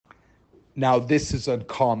Now, this is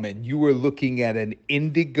uncommon. You are looking at an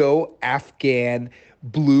indigo Afghan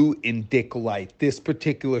blue indicolite. This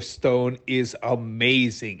particular stone is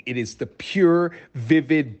amazing. It is the pure,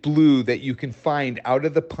 vivid blue that you can find out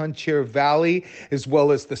of the Panjshir Valley, as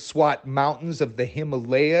well as the Swat Mountains of the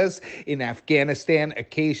Himalayas in Afghanistan,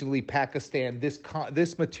 occasionally Pakistan.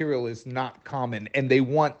 This material is not common, and they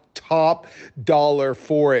want top dollar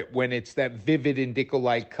for it when it's that vivid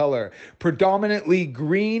indicolite color. Predominantly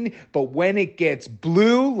green, but when it gets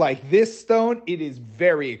blue like this stone, it is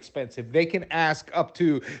very expensive. They can ask up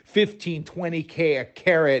to 15, 20K a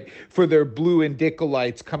carat for their blue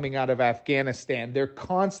indicolites coming out of Afghanistan. They're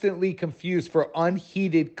constantly confused for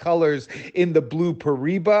unheated colors in the blue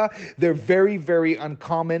Pariba. They're very, very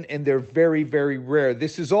uncommon, and they're very, very rare.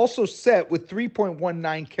 This is also set with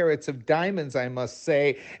 3.19 carats of diamonds, I must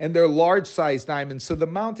say, and they're large size diamonds. So the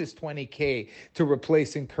amount is 20K to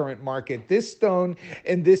replace in current market. This stone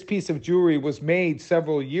and this piece of jewelry was made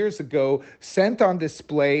several years ago, sent on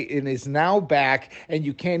display, and is now back, and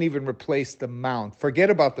you can't even replace the mount. Forget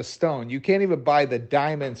about the stone. You can't even buy the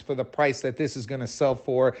diamonds for the price that this is going to sell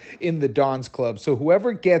for in the Don's Club. So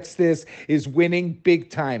whoever gets this is winning big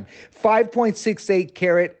time. 5.68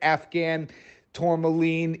 carat Afghan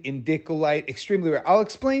tourmaline, indicolite, extremely rare. I'll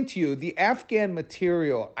explain to you the Afghan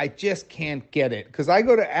material. I just can't get it because I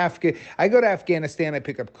go to Afghanistan. I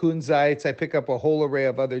pick up kunzites. I pick up a whole array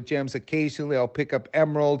of other gems. Occasionally, I'll pick up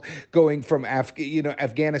emerald. Going from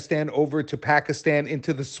Afghanistan over to Pakistan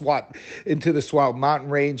into the Swat mountain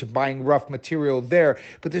range, buying rough material there.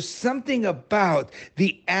 But there's something about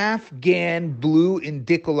the Afghan blue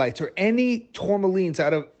indicolites or any tourmalines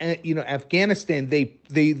out of Afghanistan.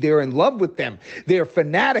 They're in love with them. They're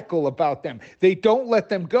fanatical about them. They don't let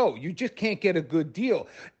them go. You just can't get a good deal.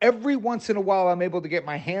 Every once in a while, I'm able to get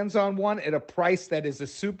my hands on one at a price that is a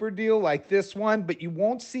super deal like this one, but you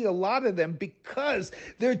won't see a lot of them because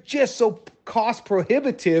they're just so cost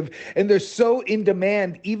prohibitive and they're so in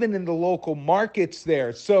demand even in the local markets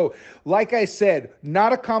there. So like I said,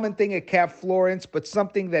 not a common thing at Florence, but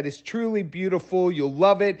something that is truly beautiful. You'll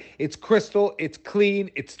love it. It's crystal, it's clean,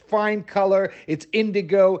 it's fine color, it's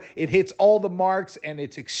indigo, it hits all the marks, and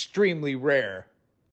it's extremely rare.